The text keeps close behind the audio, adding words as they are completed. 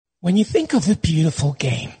When you think of the beautiful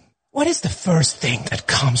game, what is the first thing that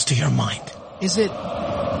comes to your mind? Is it...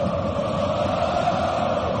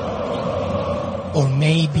 or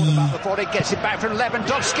maybe... Before it gets it back from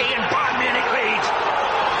Lewandowski and Bayern Munich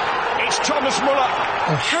lead. It's Thomas Muller.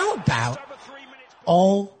 Or how about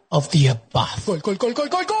all of the above? Goal, goal, goal, goal,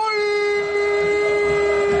 goal, goal!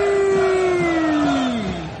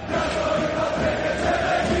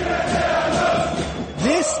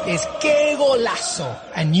 This is Que Golazo,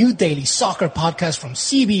 a new daily soccer podcast from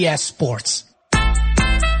CBS Sports.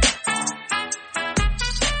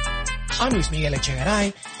 I'm Luis Miguel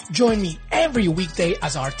Echegaray. Join me every weekday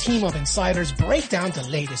as our team of insiders break down the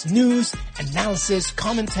latest news, analysis,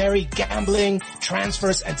 commentary, gambling,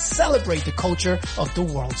 transfers, and celebrate the culture of the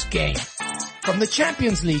world's game. From the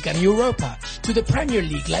Champions League and Europa to the Premier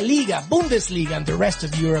League, La Liga, Bundesliga, and the rest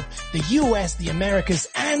of Europe, the US, the Americas,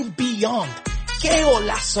 and beyond, Que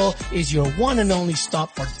Golazo is your one and only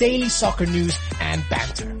stop for daily soccer news and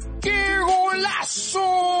banter. Que Golazo!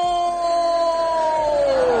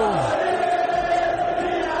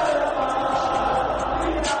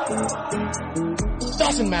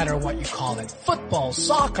 Doesn't matter what you call it. Football,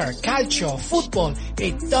 soccer, calcio, football.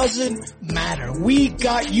 It doesn't matter. We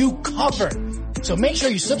got you covered. So make sure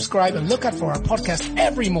you subscribe and look out for our podcast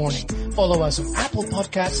every morning. Follow us on Apple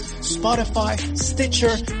Podcasts, Spotify,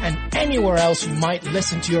 Stitcher, and anywhere else you might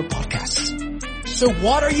listen to your podcasts. So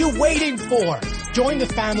what are you waiting for? Join the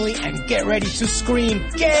family and get ready to scream,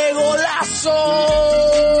 Que Golazo!